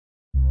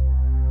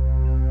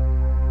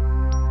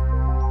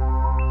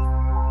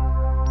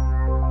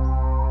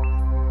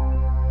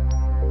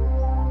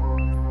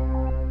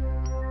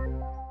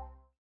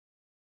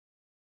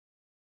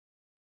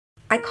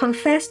I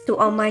confess to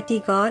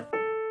Almighty God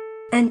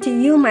and to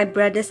you, my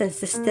brothers and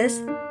sisters,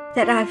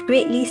 that I have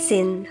greatly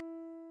sinned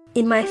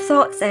in my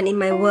thoughts and in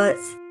my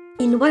words,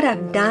 in what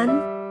I've done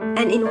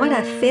and in what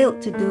I've failed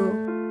to do,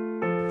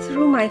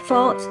 through my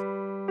fault,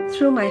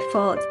 through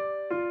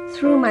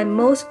my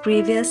most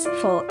grievous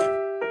fault.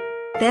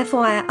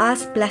 Therefore I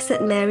ask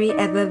Blessed Mary,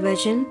 ever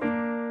Virgin,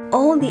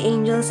 all the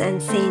angels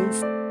and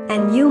saints,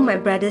 and you, my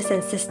brothers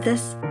and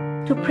sisters,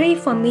 to pray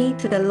for me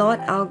to the Lord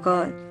our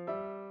God.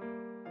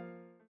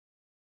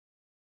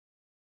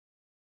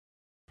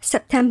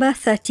 September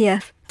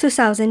 30th,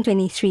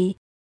 2023.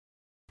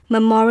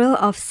 Memorial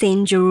of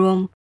Saint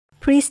Jerome,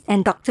 priest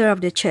and doctor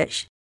of the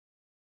Church.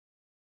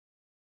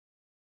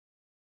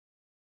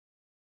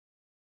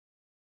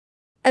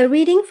 A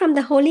reading from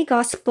the Holy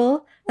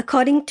Gospel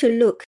according to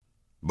Luke.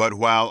 But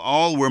while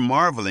all were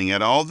marveling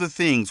at all the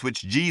things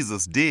which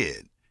Jesus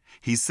did,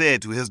 he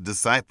said to his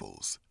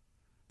disciples,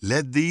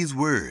 "Let these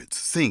words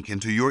sink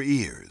into your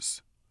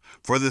ears,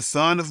 for the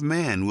Son of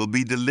Man will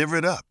be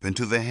delivered up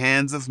into the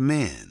hands of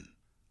men."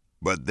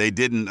 But they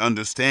didn't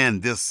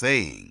understand this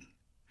saying.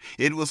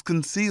 It was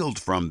concealed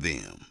from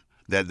them,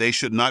 that they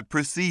should not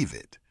perceive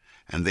it,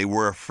 and they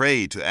were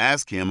afraid to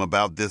ask him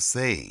about this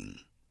saying.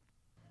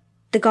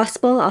 The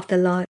Gospel of the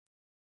Lord.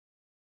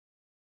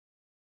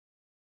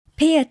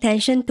 Pay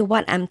attention to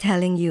what I'm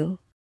telling you.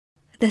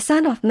 The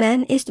Son of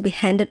Man is to be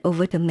handed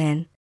over to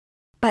men.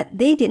 But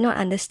they did not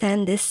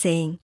understand this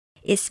saying.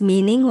 Its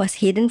meaning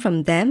was hidden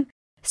from them,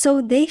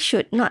 so they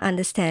should not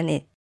understand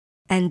it,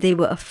 and they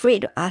were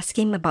afraid to ask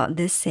him about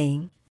this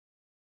saying.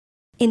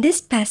 In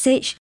this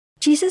passage,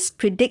 Jesus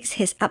predicts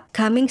his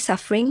upcoming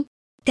suffering,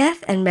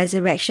 death, and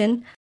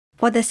resurrection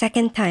for the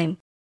second time.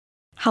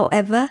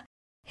 However,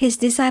 his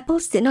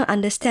disciples did not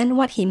understand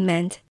what he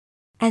meant,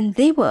 and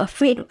they were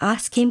afraid to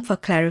ask him for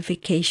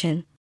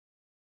clarification.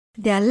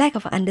 Their lack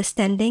of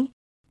understanding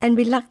and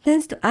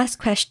reluctance to ask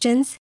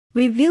questions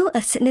reveal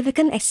a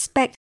significant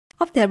aspect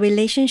of their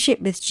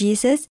relationship with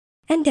Jesus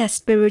and their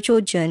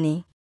spiritual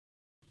journey.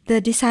 The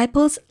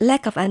disciples'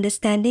 lack of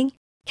understanding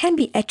can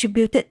be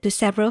attributed to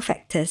several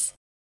factors.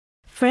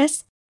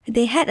 First,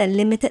 they had a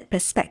limited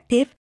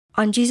perspective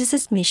on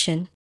Jesus'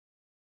 mission.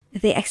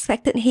 They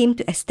expected him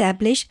to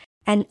establish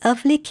an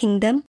earthly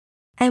kingdom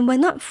and were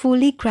not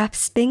fully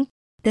grasping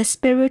the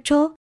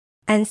spiritual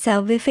and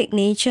salvific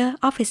nature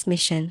of his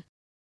mission.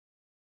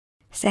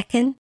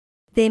 Second,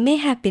 they may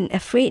have been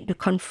afraid to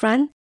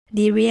confront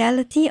the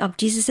reality of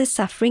Jesus'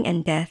 suffering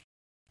and death.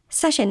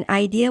 Such an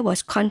idea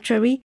was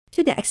contrary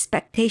to their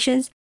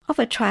expectations of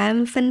a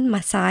triumphant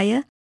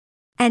Messiah,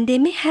 and they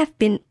may have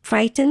been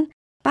frightened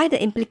by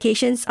the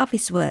implications of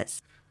his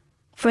words.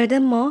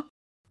 Furthermore,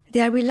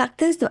 their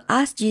reluctance to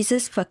ask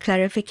Jesus for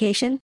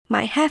clarification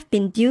might have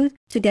been due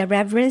to their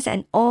reverence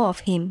and awe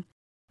of him.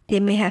 They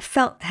may have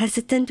felt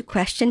hesitant to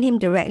question him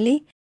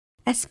directly,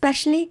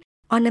 especially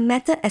on a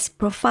matter as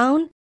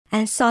profound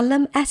and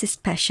solemn as his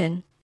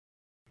passion.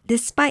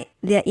 Despite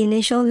their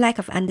initial lack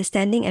of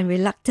understanding and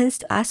reluctance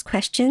to ask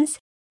questions,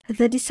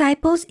 the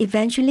disciples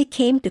eventually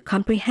came to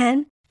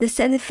comprehend the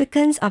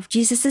significance of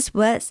Jesus'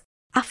 words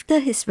after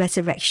his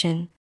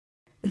resurrection.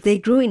 They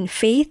grew in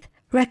faith,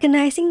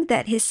 recognizing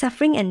that his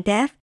suffering and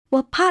death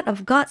were part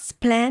of God's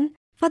plan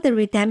for the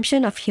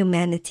redemption of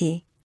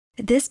humanity.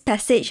 This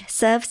passage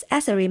serves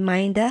as a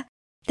reminder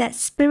that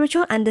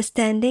spiritual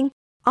understanding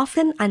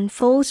often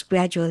unfolds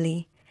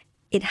gradually.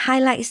 It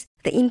highlights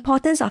the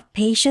importance of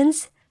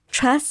patience,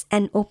 trust,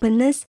 and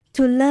openness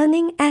to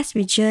learning as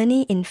we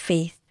journey in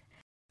faith.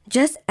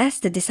 Just as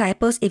the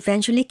disciples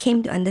eventually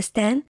came to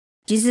understand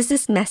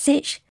Jesus'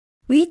 message,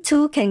 we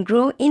too can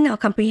grow in our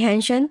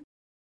comprehension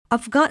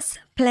of God's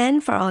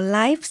plan for our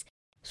lives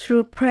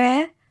through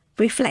prayer,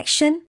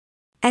 reflection,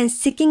 and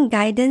seeking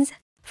guidance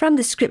from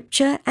the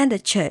Scripture and the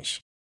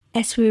Church.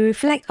 As we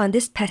reflect on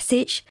this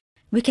passage,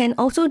 we can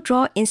also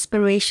draw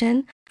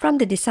inspiration from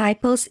the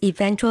disciples'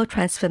 eventual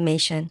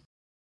transformation.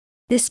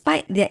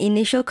 Despite their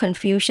initial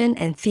confusion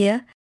and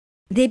fear,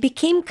 they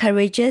became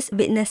courageous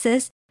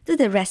witnesses to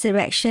the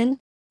resurrection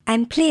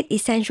and played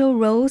essential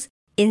roles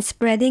in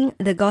spreading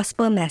the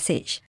gospel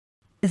message.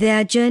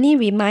 Their journey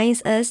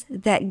reminds us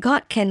that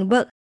God can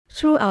work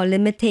through our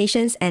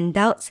limitations and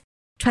doubts,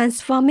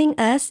 transforming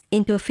us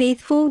into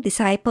faithful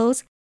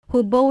disciples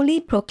who boldly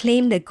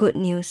proclaim the good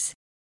news.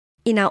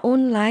 In our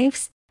own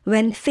lives,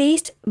 when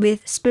faced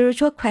with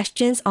spiritual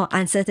questions or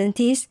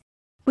uncertainties,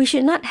 we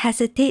should not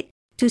hesitate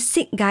to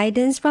seek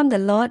guidance from the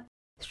Lord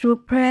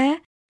through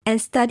prayer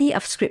and study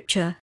of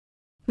Scripture.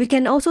 We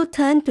can also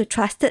turn to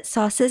trusted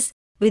sources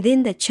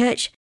within the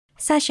Church,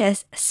 such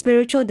as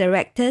spiritual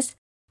directors,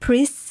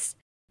 priests,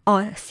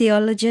 or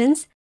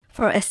theologians,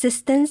 for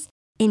assistance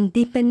in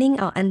deepening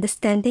our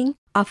understanding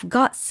of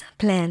God's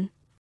plan.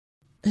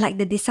 Like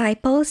the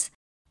disciples,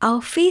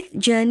 our faith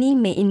journey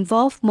may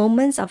involve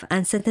moments of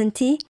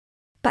uncertainty,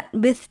 but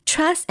with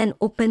trust and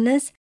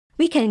openness,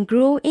 we can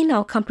grow in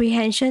our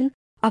comprehension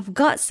of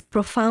God's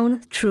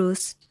profound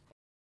truths.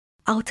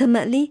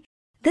 Ultimately,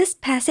 this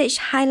passage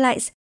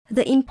highlights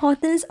the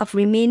importance of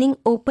remaining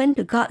open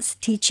to God's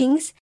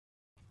teachings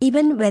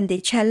even when they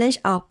challenge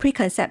our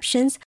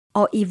preconceptions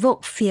or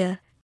evoke fear.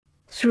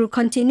 Through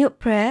continued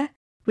prayer,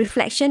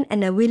 reflection,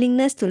 and a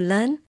willingness to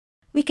learn,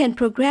 we can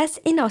progress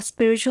in our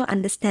spiritual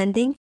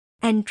understanding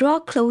and draw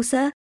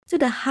closer to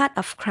the heart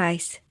of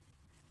Christ.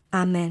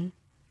 Amen.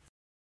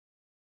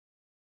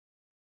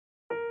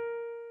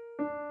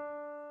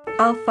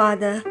 Our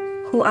Father,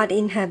 who art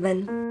in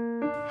heaven,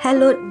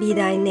 hallowed be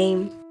thy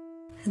name.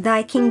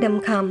 Thy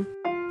kingdom come,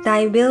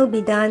 thy will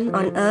be done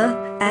on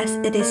earth as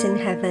it is in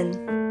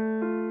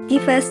heaven.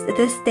 Give us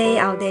this day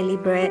our daily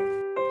bread,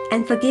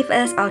 and forgive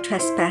us our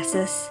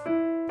trespasses,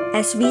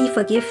 as we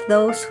forgive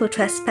those who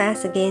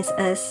trespass against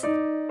us.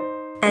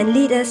 And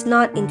lead us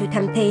not into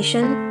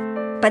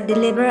temptation, but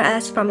deliver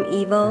us from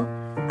evil.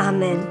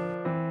 Amen.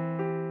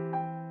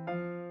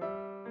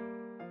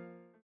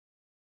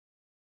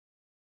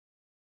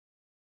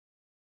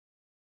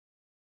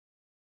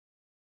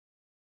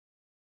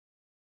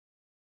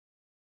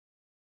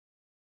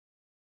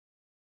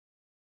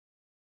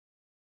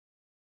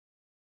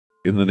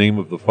 In the name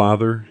of the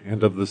Father,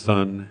 and of the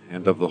Son,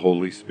 and of the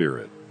Holy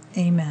Spirit.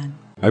 Amen.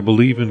 I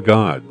believe in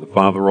God, the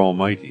Father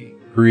Almighty,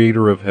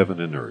 creator of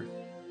heaven and earth,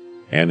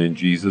 and in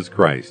Jesus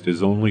Christ,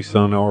 his only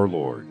Son, our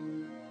Lord,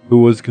 who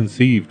was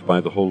conceived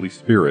by the Holy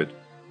Spirit,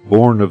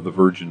 born of the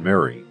Virgin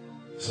Mary,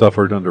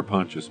 suffered under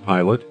Pontius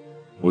Pilate,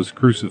 was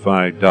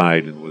crucified,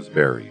 died, and was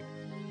buried.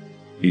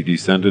 He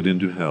descended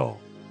into hell.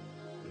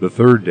 The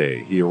third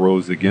day he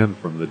arose again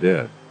from the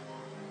dead.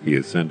 He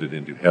ascended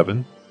into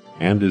heaven,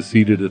 and is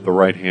seated at the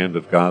right hand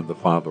of God the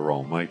Father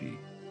Almighty.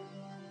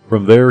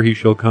 From there he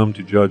shall come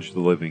to judge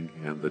the living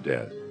and the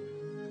dead.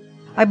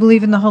 I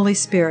believe in the Holy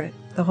Spirit,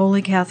 the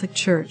Holy Catholic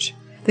Church,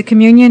 the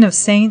communion of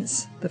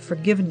saints, the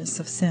forgiveness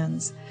of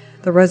sins,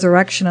 the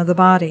resurrection of the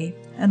body,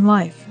 and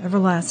life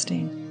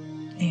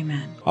everlasting.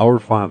 Amen. Our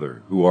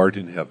Father, who art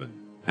in heaven,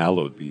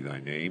 hallowed be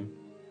thy name.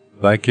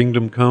 Thy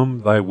kingdom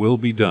come, thy will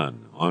be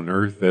done, on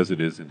earth as it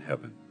is in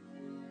heaven.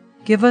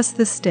 Give us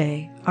this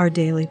day our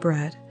daily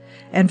bread,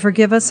 and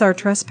forgive us our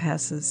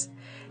trespasses,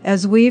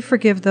 as we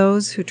forgive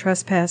those who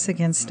trespass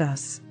against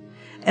us.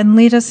 And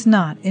lead us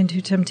not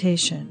into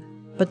temptation,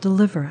 but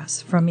deliver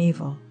us from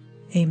evil.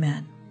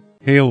 Amen.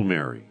 Hail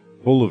Mary,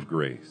 full of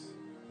grace,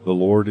 the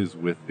Lord is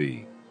with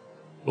thee.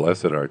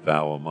 Blessed art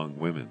thou among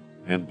women,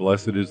 and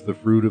blessed is the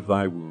fruit of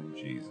thy womb,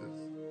 Jesus.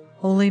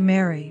 Holy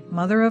Mary,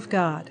 Mother of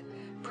God,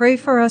 pray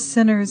for us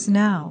sinners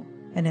now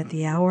and at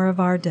the hour of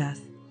our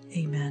death.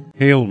 Amen.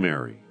 Hail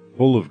Mary,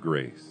 full of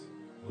grace,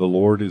 the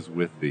Lord is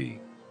with thee.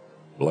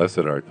 Blessed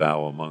art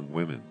thou among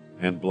women,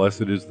 and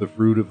blessed is the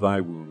fruit of thy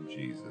womb,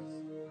 Jesus.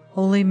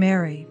 Holy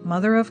Mary,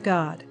 Mother of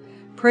God,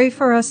 pray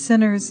for us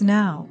sinners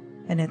now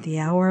and at the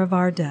hour of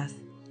our death.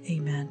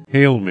 Amen.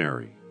 Hail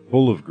Mary,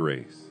 full of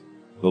grace,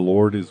 the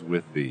Lord is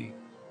with thee.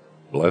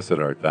 Blessed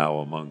art thou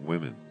among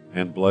women,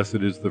 and blessed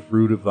is the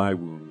fruit of thy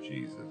womb,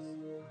 Jesus.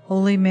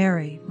 Holy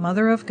Mary,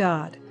 Mother of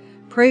God,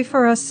 pray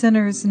for us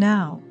sinners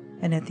now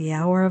and at the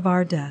hour of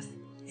our death.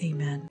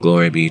 Amen.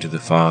 Glory be to the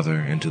Father,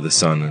 and to the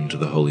Son, and to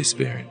the Holy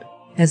Spirit.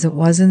 As it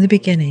was in the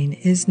beginning,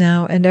 is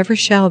now, and ever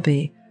shall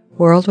be,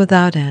 world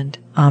without end.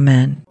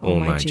 Amen. O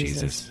my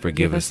Jesus,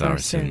 forgive us our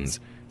sins,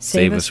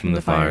 save us from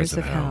the fires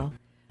of hell,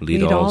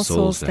 lead all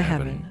souls to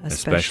heaven,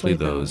 especially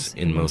those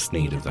in most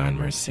need of thine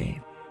mercy.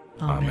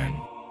 Amen.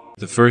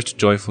 The first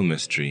joyful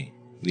mystery,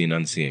 the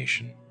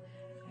Annunciation.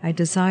 I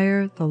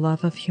desire the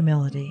love of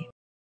humility.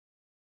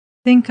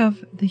 Think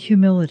of the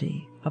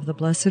humility of the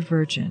Blessed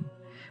Virgin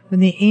when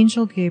the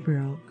angel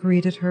Gabriel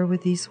greeted her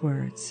with these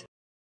words,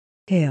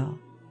 Hail,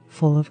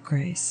 full of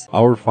grace.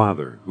 Our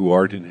Father, who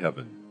art in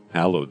heaven,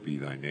 hallowed be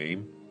thy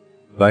name.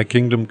 Thy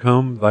kingdom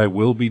come, thy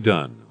will be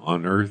done,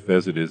 on earth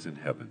as it is in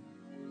heaven.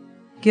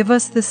 Give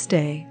us this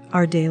day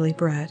our daily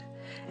bread,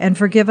 and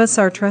forgive us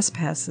our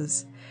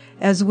trespasses,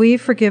 as we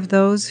forgive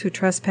those who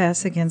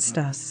trespass against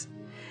us.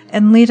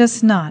 And lead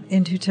us not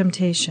into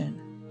temptation,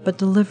 but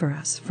deliver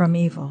us from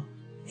evil.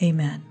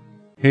 Amen.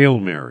 Hail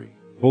Mary,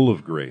 full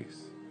of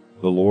grace,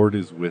 the Lord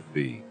is with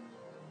thee.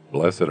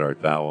 Blessed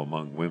art thou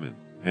among women,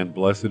 and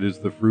blessed is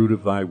the fruit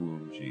of thy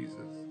womb, Jesus.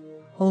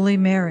 Holy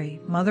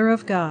Mary, Mother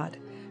of God,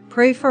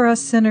 pray for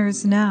us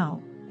sinners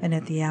now and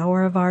at the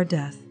hour of our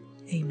death.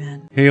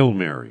 Amen. Hail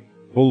Mary,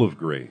 full of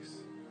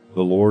grace,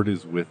 the Lord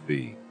is with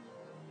thee.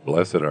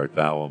 Blessed art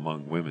thou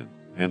among women,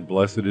 and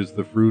blessed is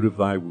the fruit of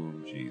thy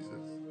womb, Jesus.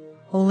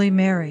 Holy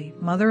Mary,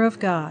 Mother of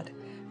God,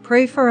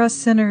 pray for us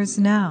sinners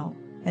now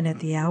and at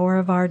the hour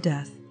of our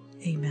death.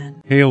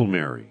 Amen. Hail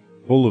Mary,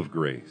 full of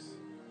grace,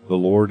 the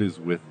Lord is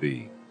with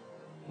thee.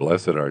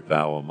 Blessed art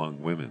thou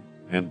among women,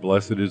 and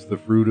blessed is the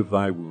fruit of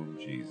thy womb,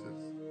 Jesus.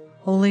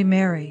 Holy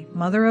Mary,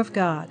 Mother of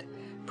God,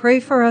 pray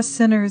for us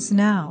sinners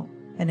now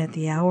and at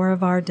the hour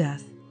of our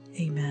death.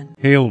 Amen.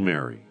 Hail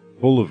Mary,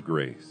 full of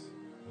grace,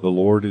 the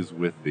Lord is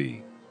with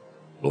thee.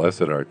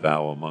 Blessed art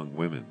thou among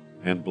women,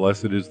 and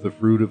blessed is the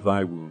fruit of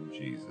thy womb,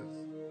 Jesus.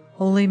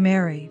 Holy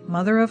Mary,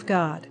 Mother of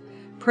God,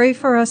 pray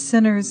for us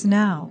sinners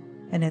now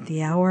and at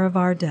the hour of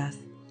our death.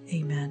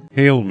 Amen.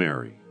 Hail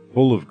Mary,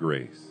 full of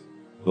grace,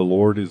 the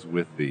Lord is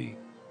with thee.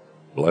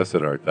 Blessed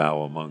art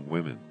thou among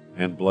women,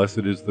 and blessed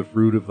is the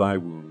fruit of thy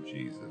womb,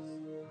 Jesus.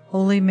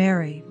 Holy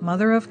Mary,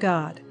 Mother of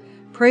God,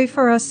 pray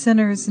for us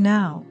sinners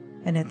now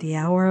and at the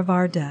hour of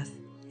our death.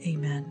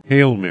 Amen.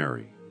 Hail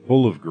Mary,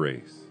 full of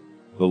grace,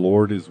 the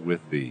Lord is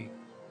with thee.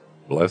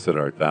 Blessed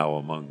art thou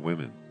among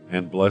women,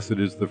 and blessed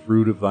is the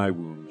fruit of thy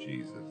womb,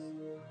 Jesus.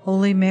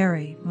 Holy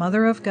Mary,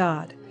 Mother of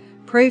God,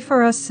 pray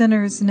for us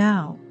sinners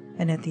now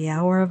and at the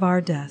hour of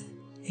our death.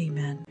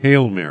 Amen.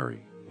 Hail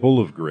Mary, full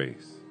of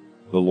grace,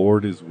 the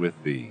Lord is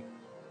with thee.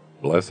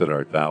 Blessed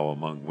art thou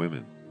among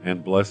women,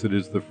 and blessed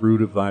is the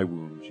fruit of thy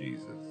womb,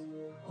 Jesus.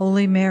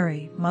 Holy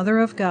Mary, Mother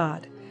of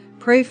God,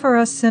 pray for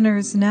us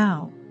sinners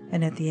now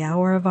and at the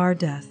hour of our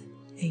death.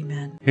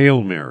 Amen.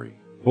 Hail Mary,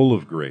 full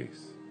of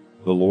grace,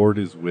 the Lord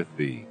is with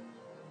thee.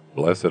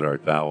 Blessed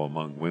art thou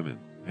among women,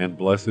 and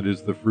blessed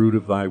is the fruit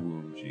of thy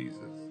womb, Jesus.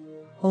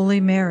 Holy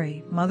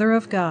Mary, Mother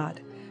of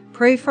God,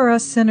 pray for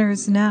us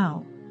sinners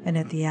now and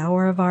at the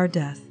hour of our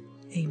death.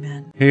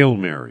 Amen. Hail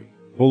Mary,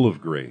 full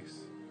of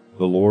grace,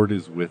 the Lord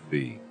is with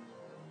thee.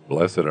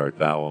 Blessed art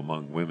thou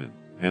among women,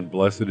 and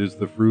blessed is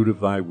the fruit of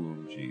thy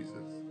womb, Jesus.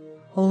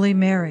 Holy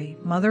Mary,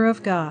 Mother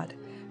of God,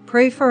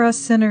 pray for us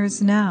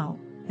sinners now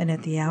and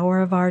at the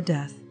hour of our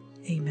death.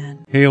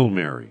 Amen. Hail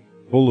Mary,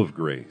 full of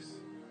grace,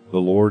 the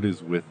Lord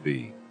is with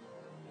thee.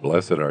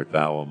 Blessed art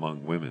thou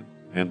among women,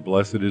 and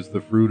blessed is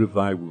the fruit of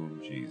thy womb,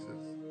 Jesus.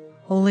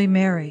 Holy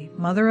Mary,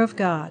 Mother of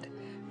God,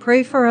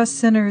 pray for us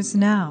sinners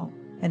now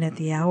and at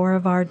the hour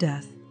of our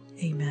death.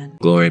 Amen.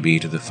 Glory be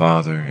to the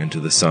Father, and to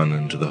the Son,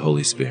 and to the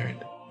Holy Spirit.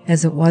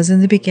 As it was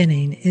in the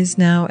beginning, is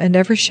now, and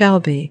ever shall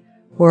be,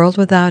 world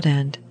without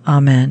end.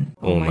 Amen.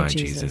 O my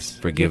Jesus,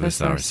 forgive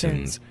us our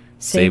sins,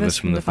 save us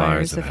from the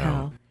fires of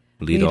hell,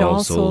 lead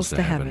all souls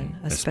to heaven,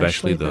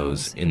 especially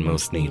those in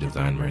most need of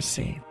thine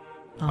mercy.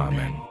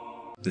 Amen.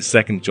 The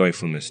second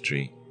joyful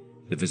mystery,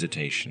 the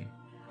Visitation.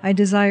 I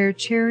desire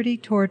charity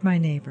toward my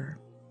neighbor.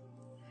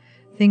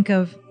 Think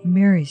of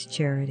Mary's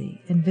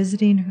charity in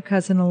visiting her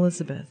cousin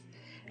Elizabeth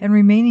and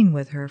remaining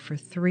with her for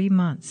 3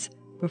 months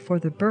before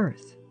the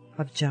birth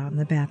of John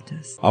the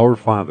Baptist. Our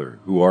Father,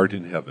 who art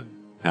in heaven,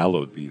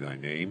 hallowed be thy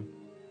name.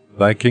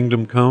 Thy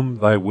kingdom come,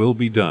 thy will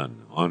be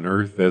done, on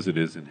earth as it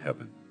is in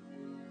heaven.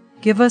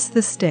 Give us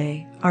this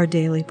day our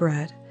daily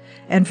bread,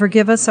 and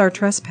forgive us our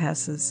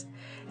trespasses,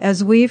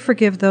 as we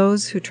forgive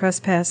those who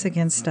trespass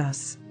against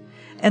us.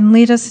 And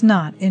lead us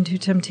not into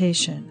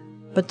temptation,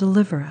 but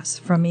deliver us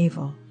from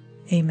evil.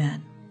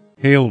 Amen.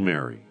 Hail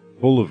Mary,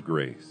 full of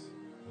grace,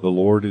 the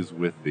Lord is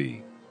with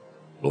thee.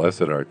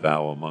 Blessed art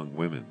thou among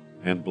women,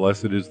 and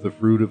blessed is the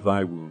fruit of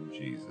thy womb,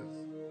 Jesus.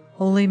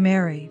 Holy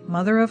Mary,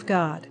 Mother of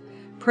God,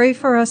 pray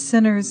for us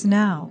sinners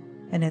now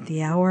and at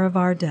the hour of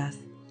our death.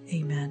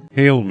 Amen.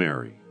 Hail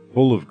Mary,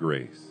 full of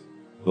grace,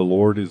 the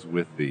Lord is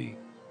with thee.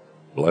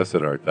 Blessed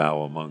art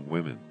thou among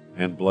women,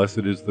 and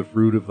blessed is the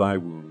fruit of thy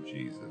womb,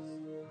 Jesus.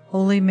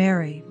 Holy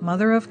Mary,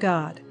 Mother of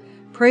God,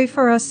 pray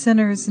for us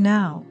sinners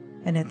now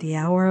and at the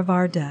hour of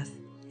our death.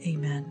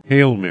 Amen.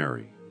 Hail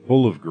Mary,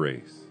 full of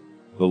grace,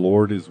 the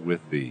Lord is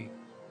with thee.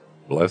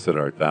 Blessed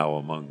art thou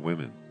among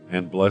women,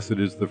 and blessed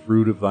is the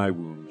fruit of thy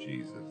womb,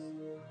 Jesus.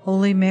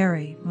 Holy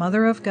Mary,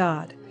 Mother of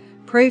God,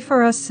 pray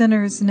for us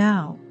sinners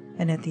now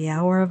and at the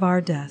hour of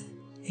our death.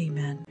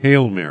 Amen.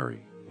 Hail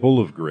Mary, full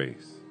of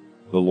grace,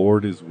 the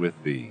Lord is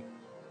with thee.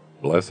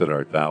 Blessed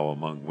art thou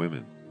among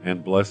women,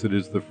 and blessed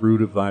is the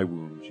fruit of thy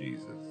womb,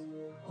 Jesus.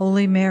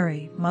 Holy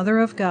Mary, Mother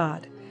of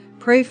God,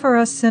 pray for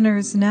us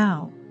sinners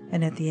now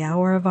and at the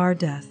hour of our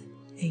death.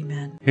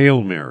 Amen.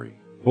 Hail Mary,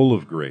 full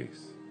of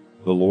grace,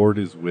 the Lord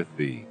is with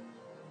thee.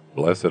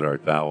 Blessed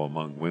art thou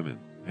among women,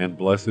 and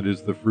blessed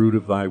is the fruit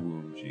of thy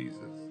womb, Jesus.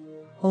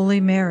 Holy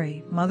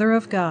Mary, Mother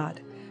of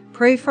God,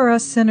 pray for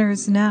us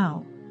sinners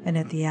now and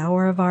at the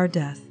hour of our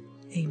death.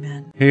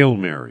 Amen. Hail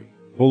Mary,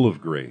 full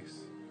of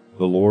grace,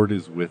 the Lord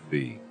is with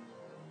thee.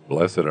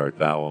 Blessed art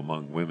thou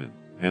among women,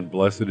 and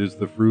blessed is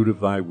the fruit of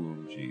thy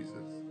womb, Jesus.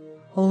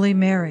 Holy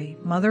Mary,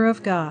 Mother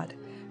of God,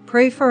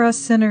 pray for us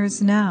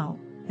sinners now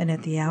and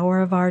at the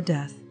hour of our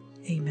death.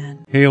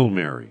 Amen. Hail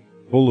Mary,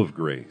 full of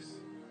grace,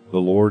 the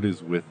Lord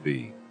is with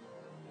thee.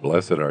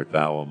 Blessed art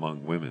thou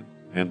among women,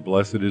 and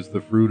blessed is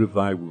the fruit of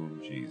thy womb,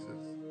 Jesus.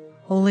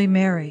 Holy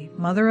Mary,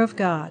 Mother of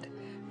God,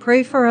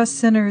 pray for us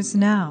sinners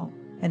now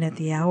and at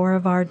the hour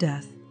of our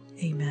death.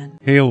 Amen.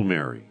 Hail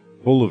Mary,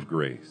 full of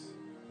grace,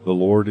 the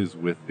Lord is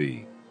with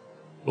thee.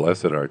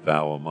 Blessed art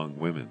thou among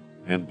women,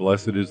 and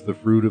blessed is the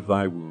fruit of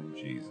thy womb,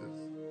 Jesus.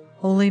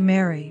 Holy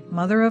Mary,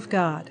 Mother of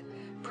God,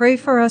 pray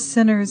for us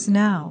sinners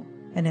now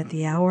and at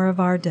the hour of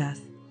our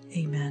death.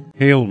 Amen.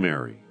 Hail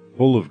Mary,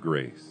 full of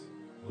grace,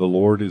 the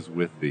Lord is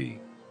with thee.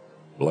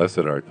 Blessed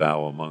art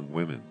thou among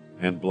women,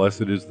 and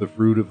blessed is the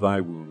fruit of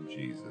thy womb,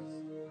 Jesus.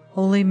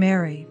 Holy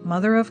Mary,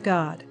 Mother of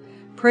God,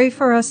 pray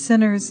for us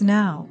sinners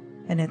now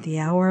and at the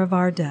hour of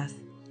our death.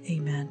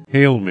 Amen.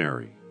 Hail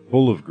Mary,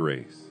 full of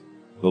grace,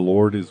 the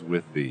Lord is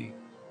with thee.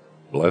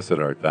 Blessed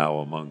art thou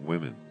among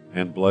women,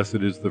 and blessed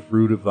is the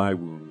fruit of thy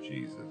womb,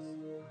 Jesus.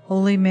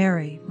 Holy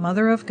Mary,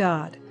 Mother of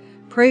God,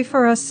 pray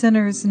for us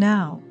sinners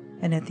now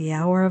and at the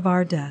hour of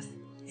our death.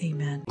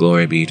 Amen.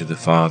 Glory be to the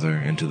Father,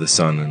 and to the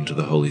Son, and to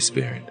the Holy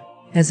Spirit.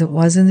 as it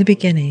was in the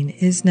beginning,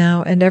 is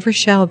now, and ever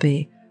shall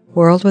be,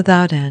 world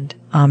without end.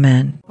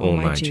 Amen. O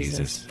my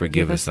Jesus,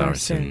 forgive us our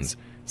sins,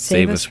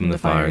 save us from the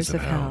fires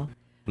of hell,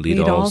 lead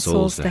all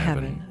souls to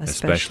heaven,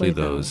 especially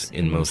those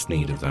in most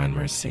need of thine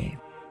mercy.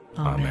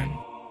 Amen.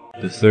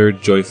 The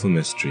third joyful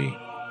mystery,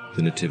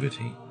 the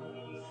Nativity.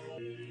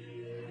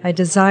 I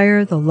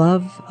desire the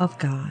love of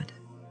God.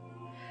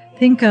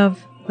 Think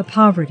of the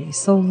poverty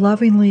so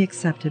lovingly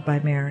accepted by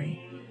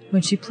Mary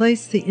when she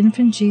placed the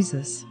infant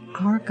Jesus,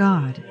 our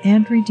God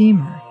and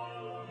Redeemer,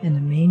 in a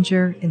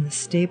manger in the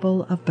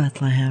stable of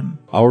Bethlehem.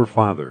 Our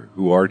Father,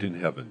 who art in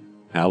heaven,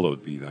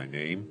 hallowed be thy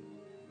name.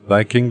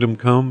 Thy kingdom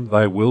come,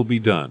 thy will be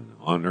done,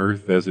 on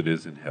earth as it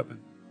is in heaven.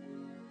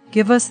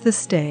 Give us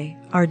this day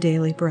our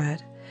daily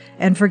bread,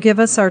 and forgive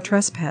us our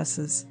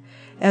trespasses,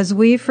 as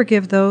we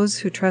forgive those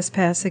who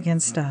trespass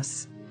against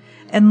us.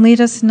 And lead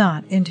us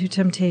not into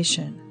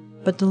temptation,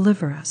 but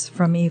deliver us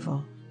from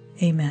evil.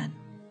 Amen.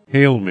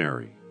 Hail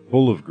Mary,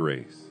 full of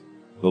grace,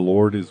 the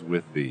Lord is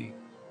with thee.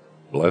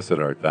 Blessed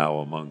art thou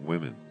among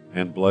women,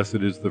 and blessed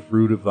is the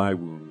fruit of thy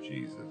womb,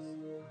 Jesus.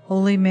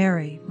 Holy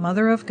Mary,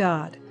 Mother of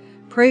God,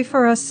 pray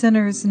for us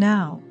sinners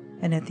now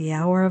and at the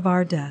hour of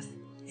our death.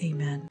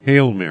 Amen.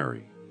 Hail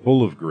Mary,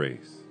 full of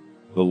grace,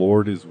 the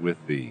Lord is with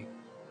thee.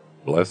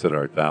 Blessed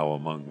art thou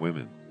among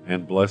women,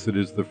 and blessed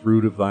is the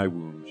fruit of thy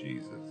womb,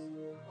 Jesus.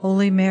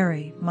 Holy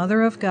Mary,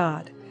 Mother of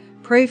God,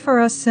 pray for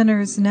us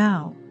sinners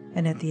now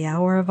and at the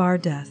hour of our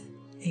death.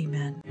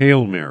 Amen.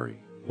 Hail Mary,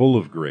 full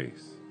of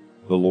grace,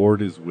 the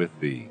Lord is with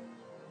thee.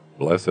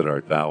 Blessed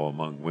art thou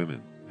among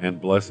women,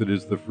 and blessed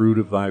is the fruit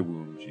of thy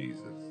womb,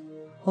 Jesus.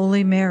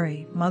 Holy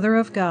Mary, Mother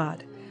of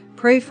God,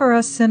 pray for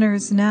us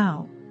sinners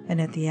now and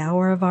at the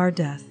hour of our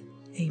death.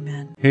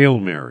 Amen. Hail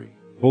Mary,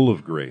 full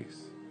of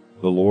grace,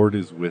 the Lord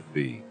is with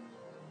thee.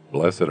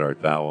 Blessed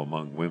art thou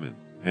among women,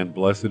 and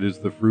blessed is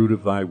the fruit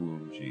of thy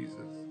womb, Jesus.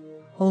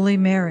 Holy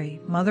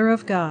Mary, Mother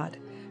of God,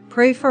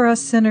 pray for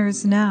us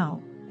sinners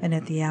now and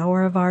at the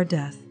hour of our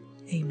death.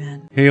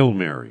 Amen. Hail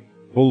Mary,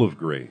 full of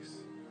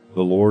grace,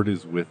 the Lord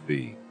is with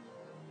thee.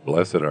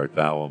 Blessed art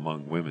thou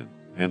among women,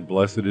 and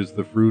blessed is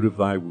the fruit of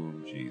thy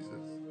womb, Jesus.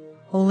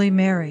 Holy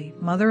Mary,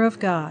 Mother of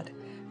God,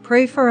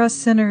 pray for us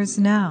sinners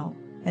now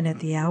and at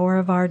the hour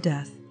of our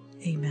death.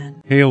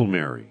 Amen. Hail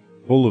Mary,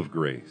 full of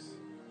grace,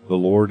 the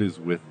Lord is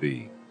with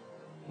thee.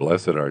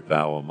 Blessed art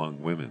thou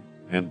among women,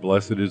 and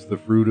blessed is the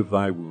fruit of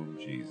thy womb,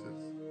 Jesus.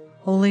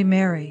 Holy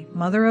Mary,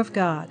 Mother of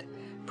God,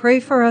 pray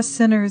for us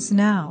sinners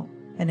now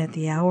and at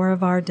the hour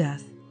of our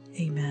death.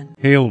 Amen.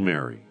 Hail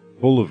Mary,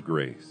 full of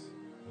grace,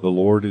 the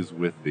Lord is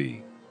with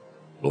thee.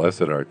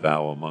 Blessed art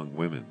thou among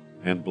women,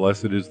 and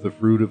blessed is the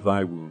fruit of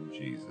thy womb,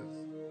 Jesus.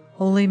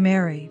 Holy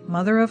Mary,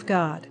 Mother of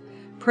God,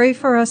 pray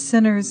for us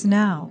sinners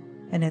now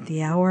and at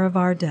the hour of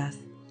our death.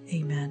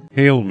 Amen.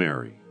 Hail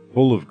Mary,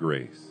 full of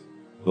grace,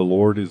 the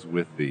Lord is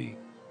with thee.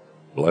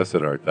 Blessed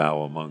art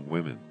thou among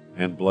women,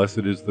 and blessed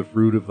is the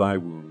fruit of thy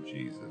womb,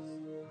 Jesus.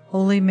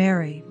 Holy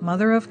Mary,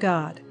 Mother of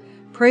God,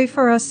 pray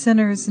for us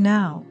sinners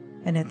now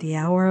and at the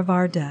hour of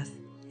our death.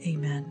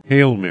 Amen.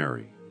 Hail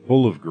Mary,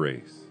 full of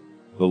grace,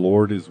 the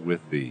Lord is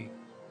with thee.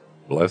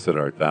 Blessed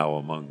art thou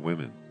among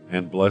women,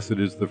 and blessed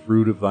is the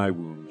fruit of thy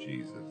womb,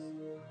 Jesus.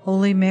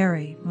 Holy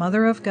Mary,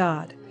 Mother of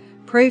God,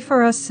 pray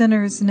for us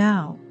sinners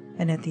now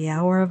and at the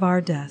hour of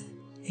our death.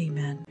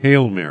 Amen.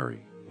 Hail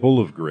Mary, full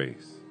of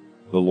grace,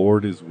 the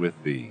Lord is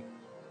with thee.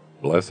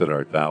 Blessed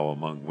art thou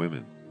among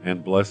women,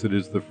 and blessed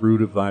is the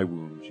fruit of thy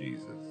womb,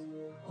 Jesus.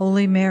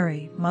 Holy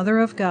Mary, Mother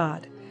of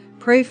God,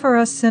 pray for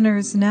us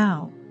sinners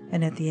now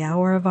and at the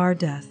hour of our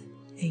death.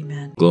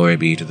 Amen. Glory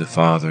be to the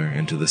Father,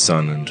 and to the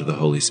Son, and to the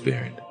Holy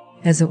Spirit.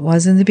 As it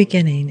was in the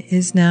beginning,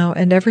 is now,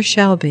 and ever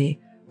shall be,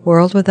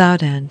 world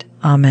without end.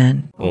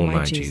 Amen. O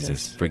my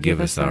Jesus,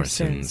 forgive us our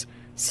sins,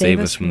 save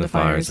us from the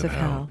fires of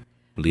hell,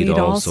 lead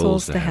all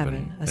souls to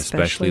heaven,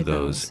 especially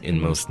those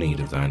in most need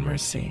of thine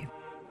mercy.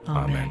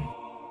 Amen.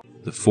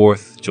 The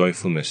fourth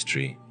joyful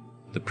mystery,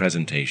 the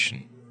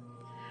Presentation.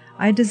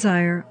 I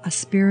desire a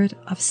spirit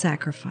of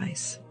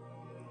sacrifice.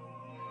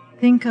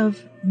 Think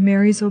of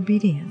Mary's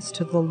obedience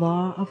to the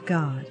law of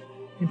God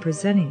in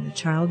presenting the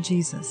child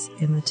Jesus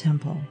in the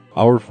temple.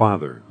 Our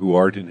Father, who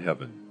art in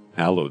heaven,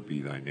 hallowed be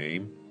thy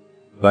name.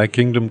 Thy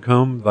kingdom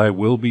come, thy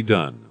will be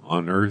done,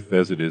 on earth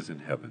as it is in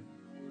heaven.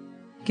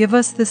 Give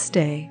us this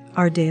day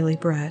our daily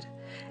bread,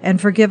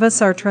 and forgive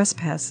us our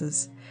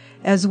trespasses,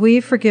 as we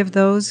forgive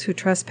those who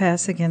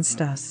trespass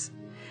against us.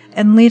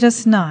 And lead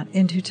us not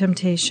into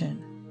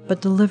temptation,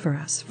 but deliver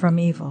us from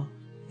evil.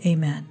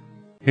 Amen.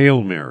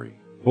 Hail Mary,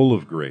 full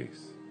of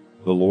grace,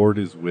 the Lord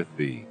is with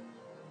thee.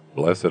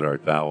 Blessed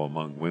art thou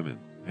among women,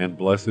 and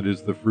blessed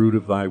is the fruit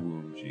of thy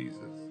womb, Jesus.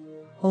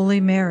 Holy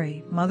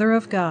Mary, Mother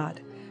of God,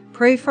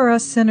 pray for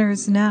us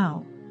sinners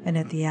now and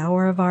at the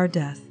hour of our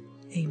death.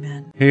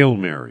 Amen. Hail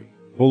Mary,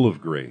 full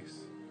of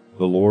grace,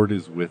 the Lord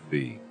is with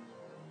thee.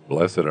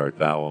 Blessed art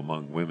thou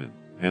among women,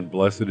 and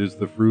blessed is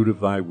the fruit of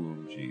thy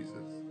womb, Jesus.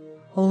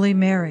 Holy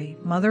Mary,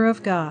 Mother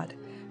of God,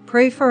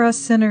 pray for us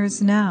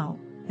sinners now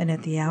and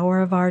at the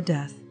hour of our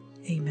death.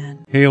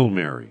 Amen. Hail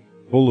Mary,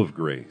 full of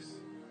grace,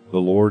 the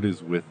Lord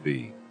is with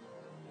thee.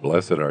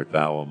 Blessed art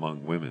thou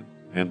among women,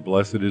 and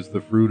blessed is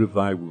the fruit of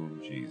thy womb,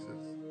 Jesus.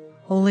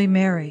 Holy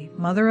Mary,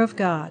 Mother of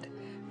God,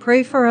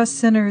 pray for us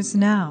sinners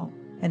now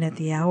and at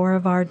the hour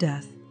of our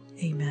death.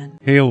 Amen.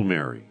 Hail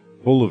Mary,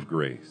 full of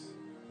grace,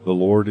 the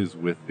Lord is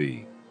with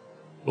thee.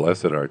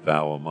 Blessed art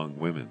thou among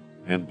women,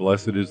 and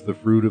blessed is the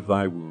fruit of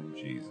thy womb,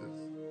 Jesus.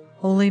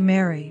 Holy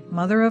Mary,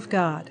 Mother of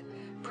God,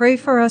 pray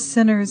for us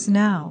sinners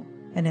now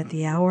and at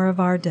the hour of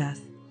our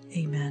death.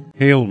 Amen.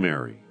 Hail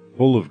Mary,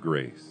 full of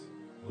grace,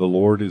 the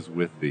Lord is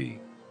with thee.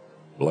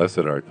 Blessed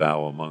art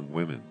thou among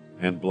women,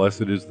 and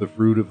blessed is the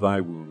fruit of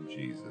thy womb,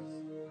 Jesus.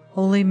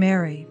 Holy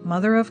Mary,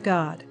 Mother of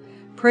God,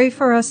 pray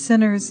for us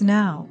sinners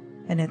now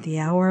and at the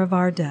hour of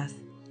our death.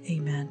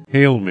 Amen.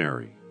 Hail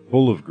Mary,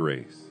 full of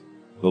grace,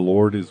 the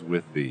Lord is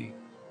with thee.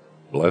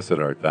 Blessed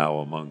art thou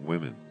among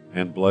women,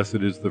 and blessed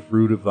is the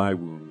fruit of thy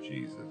womb,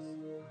 Jesus.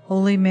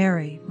 Holy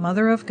Mary,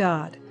 Mother of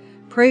God,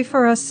 pray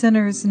for us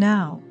sinners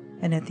now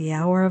and at the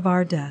hour of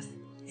our death.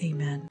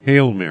 Amen.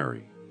 Hail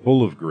Mary,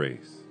 full of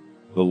grace,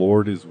 the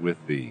Lord is with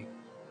thee.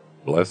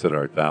 Blessed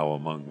art thou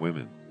among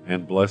women,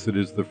 and blessed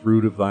is the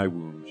fruit of thy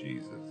womb,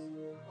 Jesus.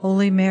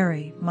 Holy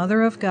Mary,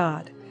 Mother of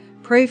God,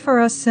 pray for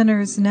us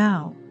sinners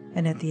now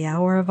and at the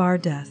hour of our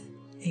death.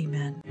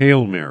 Amen.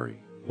 Hail Mary,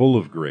 full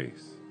of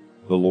grace,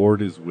 the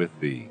Lord is with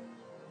thee.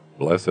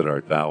 Blessed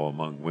art thou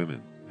among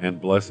women,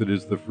 and blessed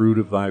is the fruit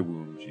of thy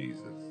womb,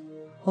 Jesus.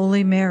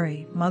 Holy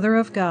Mary, Mother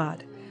of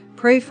God,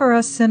 pray for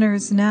us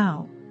sinners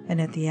now and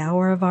at the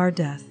hour of our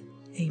death.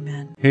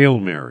 Amen. Hail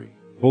Mary,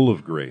 full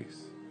of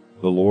grace,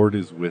 the Lord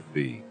is with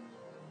thee.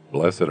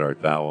 Blessed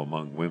art thou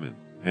among women,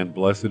 and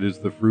blessed is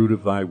the fruit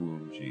of thy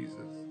womb, Jesus.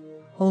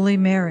 Holy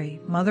Mary,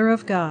 Mother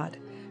of God,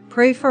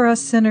 pray for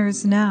us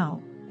sinners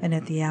now and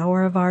at the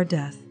hour of our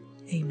death.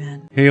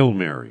 Amen. Hail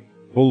Mary,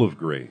 full of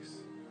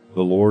grace,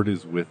 the Lord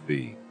is with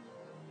thee.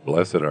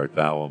 Blessed art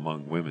thou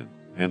among women,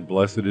 and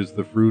blessed is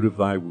the fruit of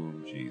thy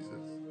womb, Jesus.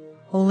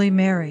 Holy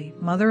Mary,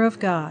 Mother of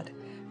God,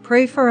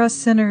 pray for us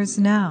sinners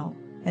now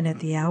and at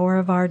the hour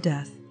of our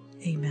death.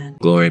 Amen.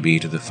 Glory be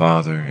to the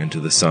Father, and to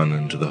the Son,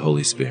 and to the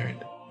Holy Spirit.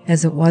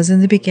 As it was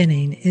in the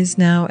beginning, is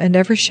now, and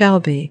ever shall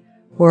be,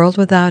 world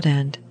without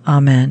end.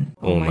 Amen.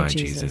 O my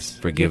Jesus,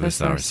 forgive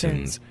us our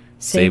sins,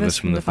 save us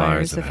from the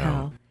fires of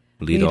hell,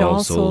 lead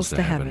all souls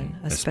to heaven,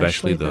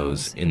 especially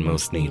those in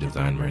most need of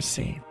thine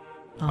mercy.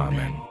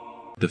 Amen.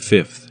 The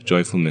fifth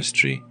joyful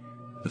mystery,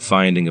 the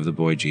finding of the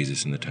boy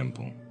Jesus in the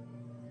temple.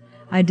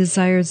 I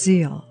desire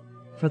zeal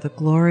for the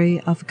glory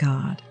of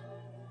God.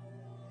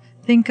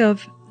 Think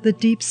of the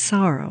deep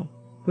sorrow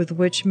with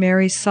which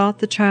Mary sought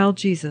the child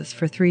Jesus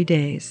for 3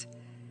 days,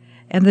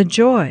 and the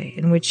joy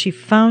in which she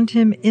found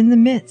him in the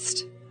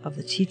midst of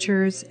the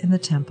teachers in the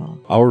temple.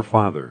 Our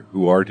Father,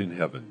 who art in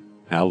heaven,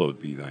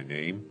 hallowed be thy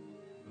name.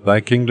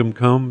 Thy kingdom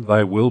come,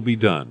 thy will be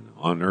done,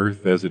 on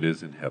earth as it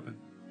is in heaven.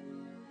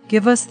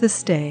 Give us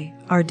this day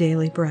our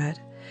daily bread,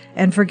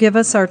 and forgive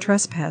us our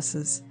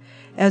trespasses,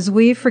 as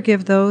we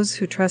forgive those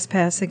who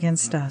trespass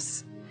against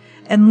us.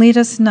 And lead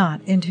us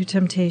not into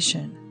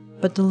temptation,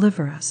 but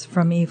deliver us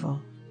from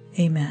evil.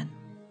 Amen.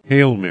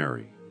 Hail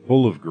Mary,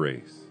 full of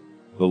grace,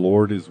 the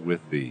Lord is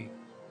with thee.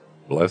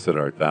 Blessed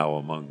art thou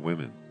among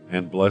women,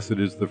 and blessed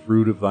is the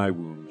fruit of thy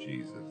womb,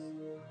 Jesus.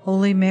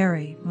 Holy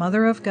Mary,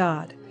 Mother of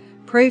God,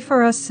 pray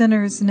for us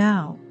sinners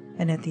now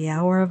and at the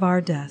hour of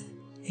our death.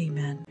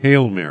 Amen.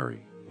 Hail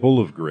Mary, full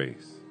of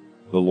grace,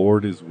 the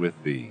Lord is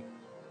with thee.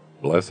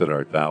 Blessed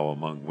art thou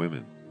among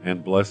women,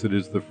 and blessed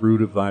is the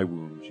fruit of thy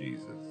womb,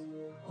 Jesus.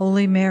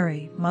 Holy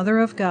Mary, Mother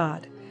of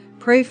God,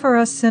 pray for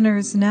us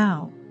sinners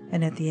now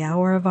and at the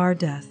hour of our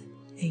death.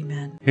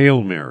 Amen.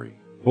 Hail Mary,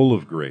 full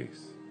of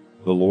grace,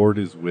 the Lord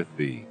is with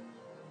thee.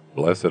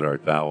 Blessed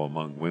art thou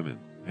among women,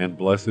 and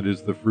blessed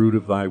is the fruit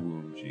of thy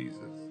womb, Jesus.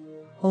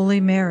 Holy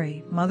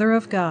Mary, Mother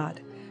of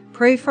God,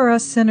 pray for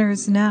us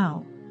sinners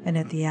now and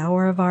at the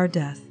hour of our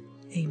death.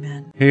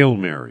 Amen. Hail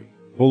Mary,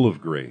 full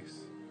of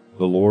grace,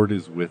 the Lord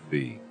is with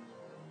thee.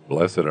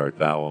 Blessed art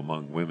thou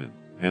among women,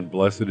 and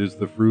blessed is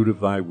the fruit of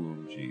thy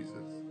womb, Jesus.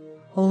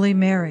 Holy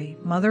Mary,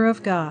 Mother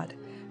of God,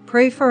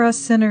 pray for us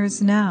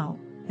sinners now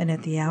and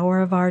at the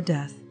hour of our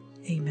death.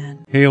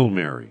 Amen. Hail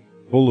Mary,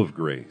 full of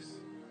grace,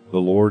 the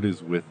Lord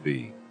is with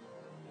thee.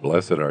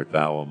 Blessed art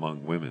thou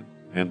among women,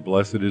 and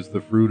blessed is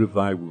the fruit of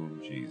thy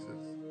womb, Jesus.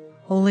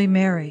 Holy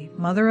Mary,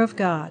 Mother of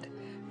God,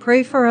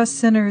 pray for us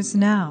sinners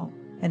now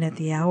and at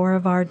the hour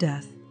of our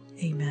death.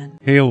 Amen.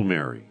 Hail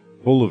Mary,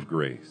 full of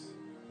grace,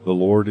 the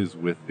Lord is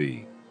with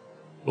thee.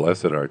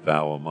 Blessed art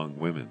thou among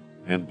women,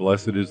 and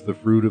blessed is the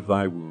fruit of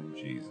thy womb,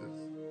 Jesus.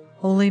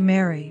 Holy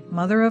Mary,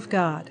 Mother of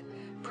God,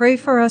 pray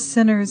for us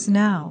sinners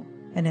now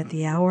and at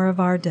the hour of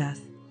our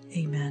death.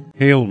 Amen.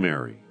 Hail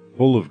Mary,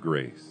 full of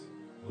grace,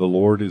 the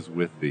Lord is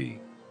with thee.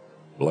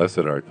 Blessed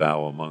art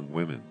thou among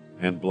women,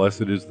 and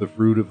blessed is the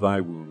fruit of thy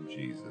womb,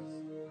 Jesus.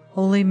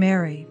 Holy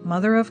Mary,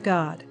 Mother of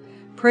God,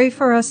 pray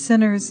for us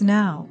sinners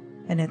now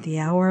and at the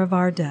hour of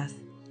our death.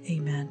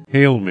 Amen.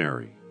 Hail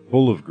Mary,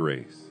 full of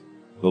grace,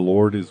 the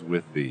Lord is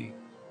with thee.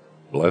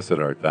 Blessed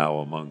art thou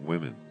among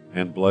women,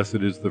 and blessed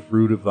is the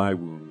fruit of thy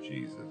womb,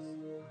 Jesus.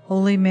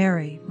 Holy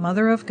Mary,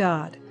 Mother of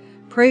God,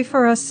 pray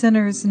for us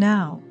sinners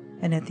now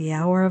and at the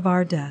hour of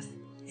our death.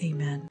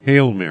 Amen.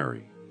 Hail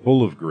Mary,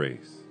 full of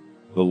grace,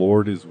 the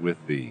Lord is with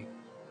thee.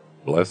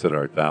 Blessed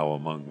art thou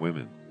among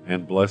women,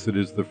 and blessed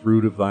is the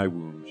fruit of thy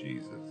womb,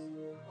 Jesus.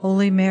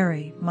 Holy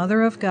Mary,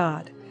 Mother of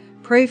God,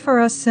 pray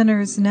for us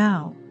sinners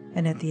now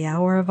and at the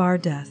hour of our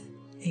death.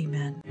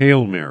 Amen.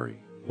 Hail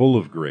Mary, full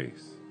of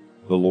grace,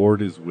 the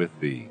Lord is with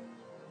thee.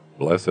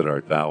 Blessed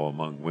art thou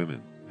among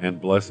women,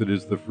 and blessed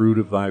is the fruit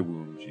of thy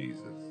womb,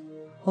 Jesus.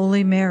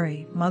 Holy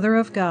Mary, Mother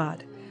of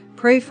God,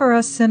 pray for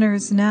us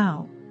sinners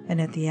now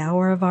and at the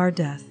hour of our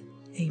death.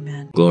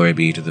 Amen. Glory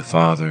be to the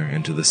Father,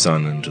 and to the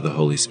Son, and to the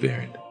Holy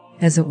Spirit.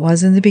 As it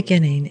was in the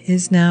beginning,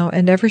 is now,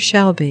 and ever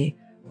shall be,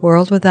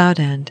 world without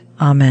end.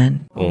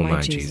 Amen. O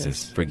my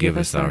Jesus, forgive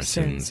us our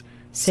sins,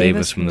 save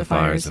us from the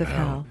fires of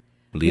hell,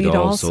 lead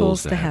all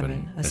souls to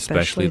heaven,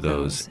 especially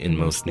those in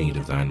most need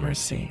of thine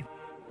mercy.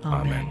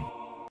 Amen.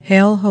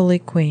 Hail, Holy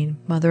Queen,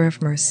 Mother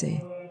of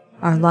Mercy,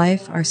 our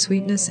life, our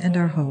sweetness, and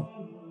our hope.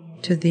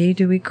 To thee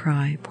do we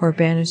cry, poor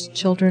banished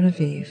children of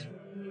Eve.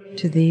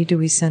 To thee do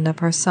we send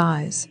up our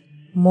sighs,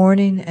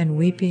 mourning and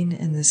weeping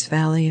in this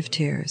valley of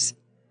tears.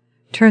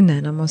 Turn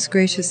then, O most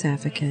gracious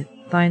Advocate,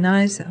 thine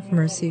eyes of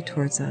mercy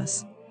towards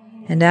us,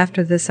 and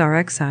after this our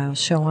exile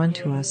show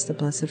unto us the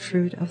blessed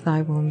fruit of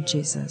thy womb,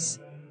 Jesus.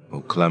 O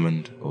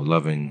clement, O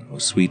loving, O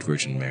sweet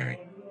Virgin Mary,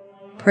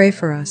 Pray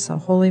for us, O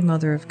Holy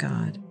Mother of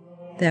God,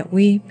 that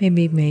we may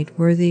be made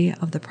worthy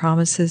of the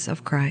promises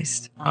of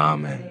Christ.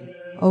 Amen.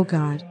 O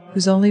God,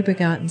 whose only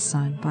begotten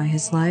Son, by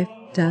his life,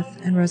 death,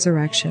 and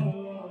resurrection,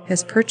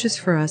 has purchased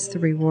for us the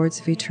rewards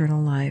of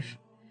eternal life,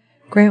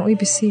 grant, we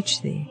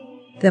beseech thee,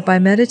 that by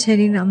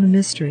meditating on the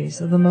mysteries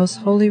of the most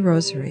holy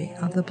Rosary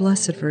of the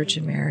Blessed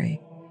Virgin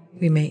Mary,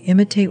 we may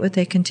imitate what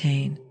they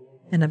contain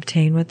and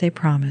obtain what they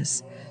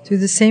promise, through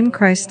the same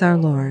Christ our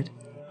Lord.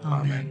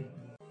 Amen.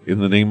 In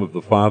the name of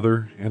the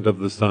Father, and of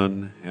the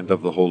Son, and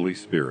of the Holy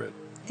Spirit.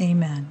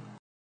 Amen.